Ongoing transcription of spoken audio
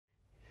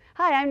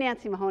Hi, I'm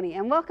Nancy Mahoney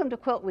and welcome to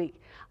Quilt Week.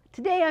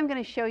 Today I'm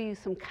going to show you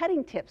some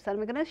cutting tips. I'm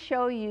going to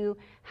show you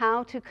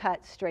how to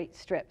cut straight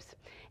strips.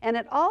 And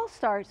it all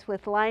starts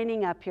with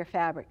lining up your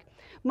fabric.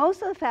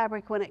 Most of the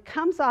fabric, when it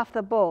comes off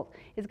the bolt,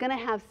 is going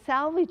to have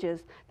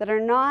salvages that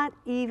are not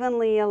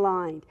evenly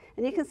aligned.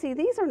 And you can see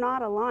these are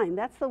not aligned.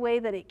 That's the way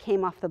that it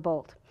came off the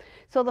bolt.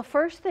 So the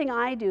first thing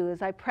I do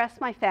is I press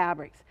my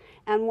fabrics.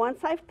 And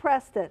once I've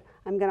pressed it,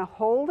 I'm going to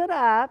hold it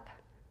up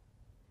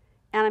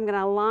and I'm going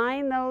to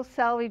line those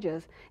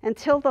salvages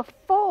until the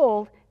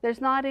fold,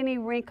 there's not any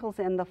wrinkles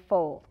in the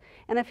fold.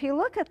 And if you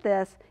look at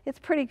this, it's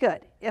pretty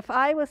good. If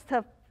I was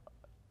to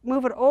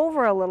move it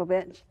over a little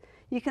bit,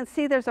 you can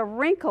see there's a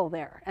wrinkle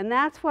there, and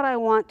that's what I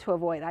want to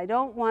avoid. I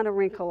don't want a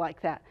wrinkle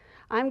like that.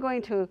 I'm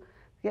going to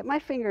get my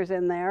fingers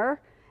in there,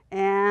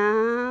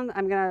 and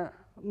I'm going to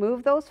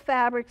move those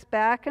fabrics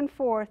back and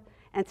forth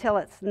until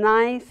it's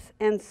nice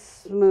and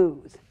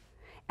smooth.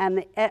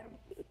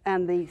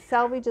 And the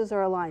salvages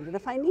are aligned. And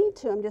if I need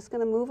to, I'm just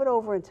going to move it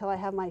over until I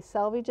have my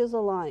salvages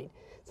aligned.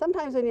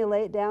 Sometimes when you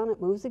lay it down,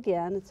 it moves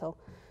again. And so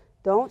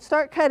don't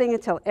start cutting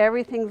until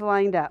everything's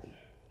lined up.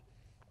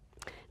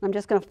 I'm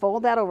just going to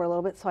fold that over a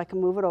little bit so I can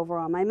move it over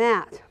on my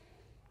mat.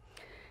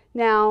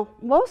 Now,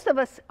 most of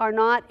us are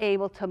not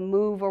able to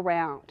move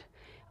around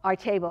our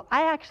table.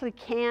 I actually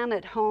can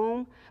at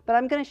home, but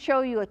I'm going to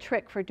show you a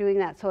trick for doing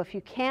that. So if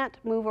you can't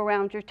move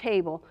around your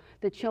table,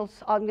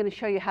 I'm going to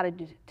show you how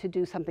to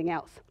do something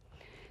else.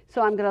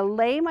 So I'm going to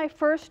lay my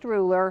first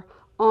ruler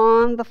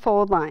on the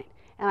fold line,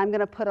 and I'm going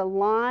to put a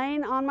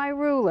line on my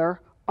ruler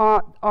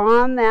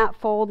on that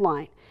fold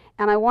line.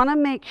 And I want to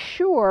make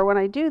sure when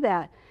I do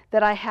that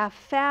that I have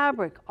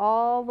fabric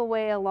all the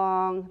way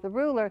along the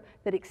ruler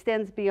that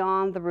extends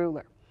beyond the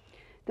ruler.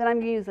 Then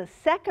I'm going to use a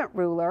second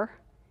ruler,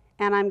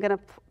 and I'm going to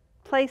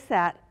place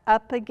that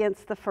up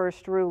against the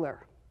first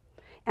ruler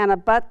and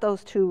abut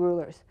those two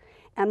rulers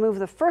and move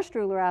the first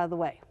ruler out of the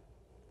way.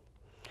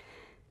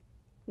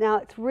 Now,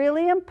 it's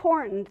really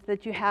important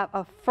that you have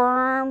a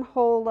firm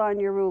hold on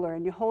your ruler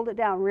and you hold it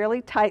down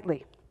really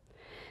tightly.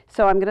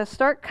 So I'm going to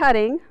start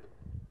cutting,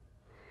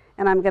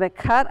 and I'm going to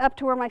cut up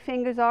to where my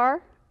fingers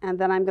are, and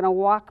then I'm going to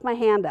walk my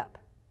hand up.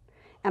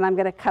 And I'm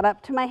going to cut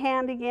up to my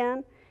hand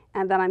again,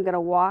 and then I'm going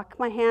to walk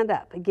my hand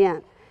up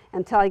again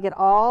until I get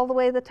all the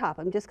way to the top.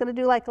 I'm just going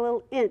to do like a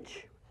little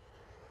inch,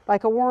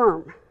 like a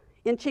worm,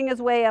 inching his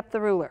way up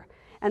the ruler.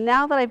 And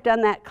now that I've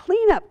done that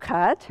cleanup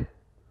cut,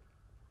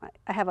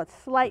 I have a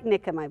slight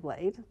nick in my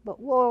blade, but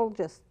we'll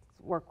just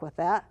work with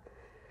that.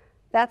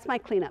 That's my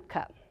cleanup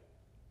cut.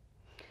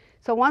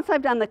 So once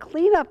I've done the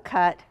cleanup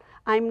cut,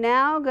 I'm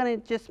now going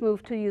to just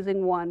move to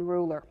using one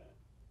ruler.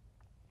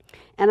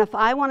 And if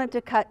I wanted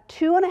to cut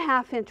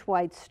 2.5-inch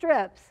wide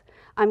strips,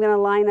 I'm going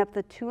to line up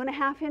the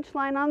 2.5-inch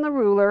line on the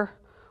ruler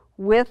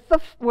with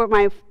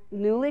my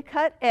newly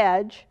cut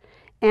edge,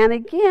 and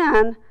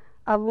again,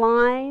 a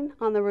line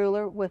on the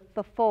ruler with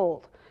the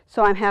fold.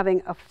 So I'm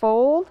having a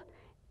fold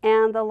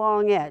and a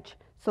long edge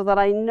so that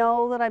I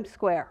know that I'm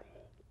square.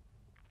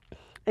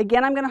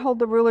 Again, I'm going to hold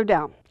the ruler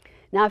down.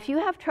 Now, if you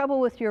have trouble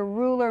with your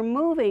ruler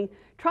moving,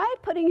 try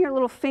putting your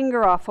little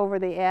finger off over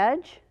the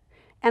edge,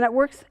 and it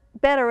works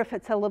better if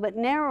it's a little bit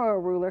narrower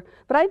ruler,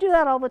 but I do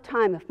that all the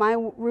time. If my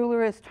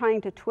ruler is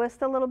trying to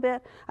twist a little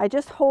bit, I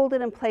just hold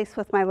it in place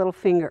with my little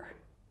finger.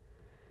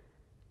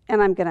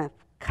 And I'm going to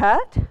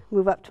cut,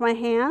 move up to my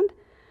hand,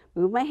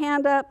 move my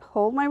hand up,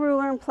 hold my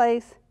ruler in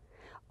place.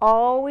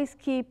 Always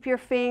keep your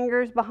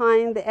fingers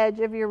behind the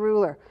edge of your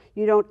ruler.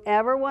 You don't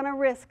ever want to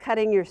risk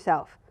cutting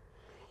yourself.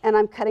 And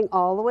I'm cutting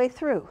all the way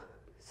through.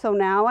 So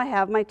now I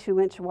have my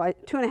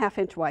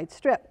 2.5-inch wide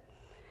strip.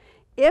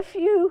 If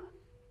you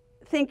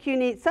think you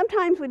need,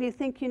 sometimes when you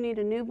think you need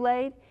a new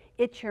blade,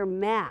 it's your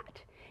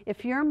mat.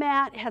 If your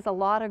mat has a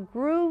lot of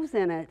grooves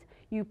in it,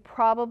 you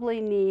probably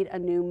need a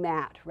new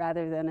mat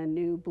rather than a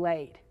new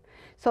blade.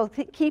 So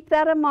keep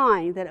that in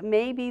mind, that it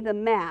may be the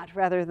mat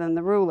rather than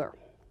the ruler.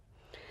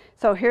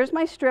 So here's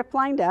my strip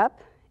lined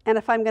up, and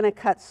if I'm going to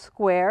cut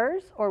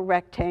squares or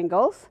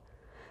rectangles,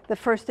 the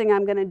first thing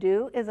I'm going to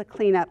do is a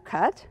cleanup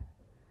cut,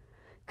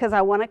 because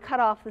I want to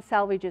cut off the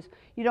salvages.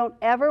 You don't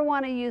ever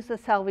want to use the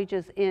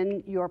salvages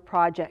in your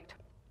project.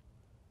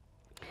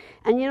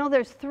 And you know,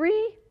 there's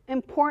 3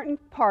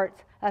 important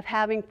parts of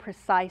having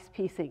precise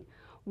piecing.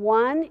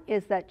 1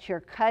 is that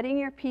you're cutting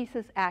your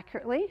pieces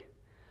accurately.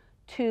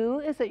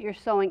 2 is that you're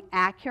sewing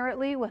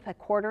accurately with a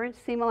 1/4-inch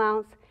seam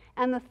allowance.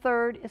 And the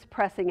 3rd is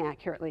pressing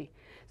accurately.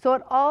 So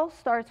it all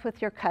starts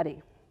with your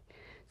cutting.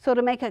 So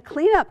to make a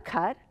cleanup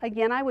cut,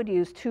 again, I would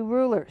use 2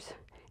 rulers.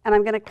 And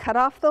I'm going to cut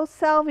off those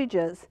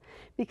salvages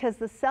because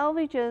the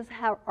salvages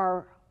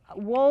are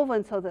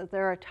woven so that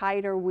they're a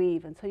tighter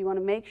weave. And so you want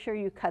to make sure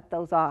you cut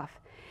those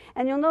off.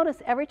 And you'll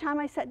notice every time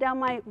I set down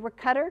my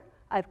cutter,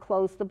 I've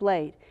closed the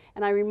blade.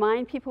 And I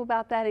remind people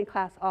about that in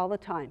class all the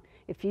time.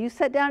 If you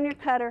set down your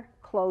cutter,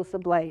 close the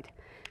blade.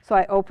 So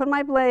I open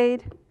my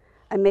blade,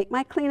 I make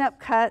my cleanup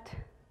cut,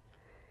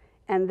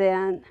 and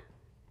then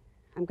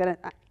I'm going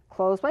to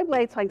close my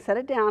blade so I can set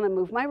it down and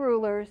move my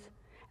rulers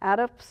out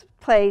of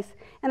place.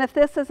 And if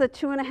this is a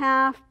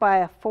 2.5 by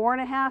a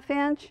 4.5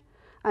 inch,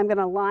 I'm going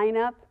to line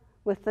up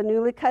with the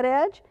newly cut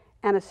edge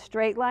and a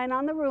straight line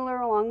on the ruler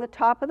along the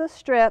top of the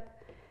strip,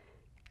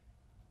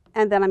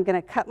 and then I'm going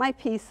to cut my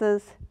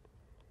pieces,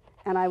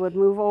 and I would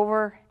move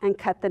over and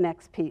cut the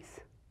next piece.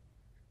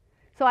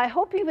 So I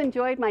hope you've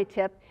enjoyed my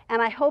tip,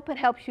 and I hope it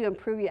helps you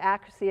improve your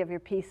accuracy of your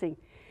piecing.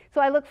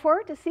 So I look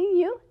forward to seeing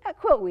you at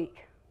Quilt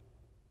Week.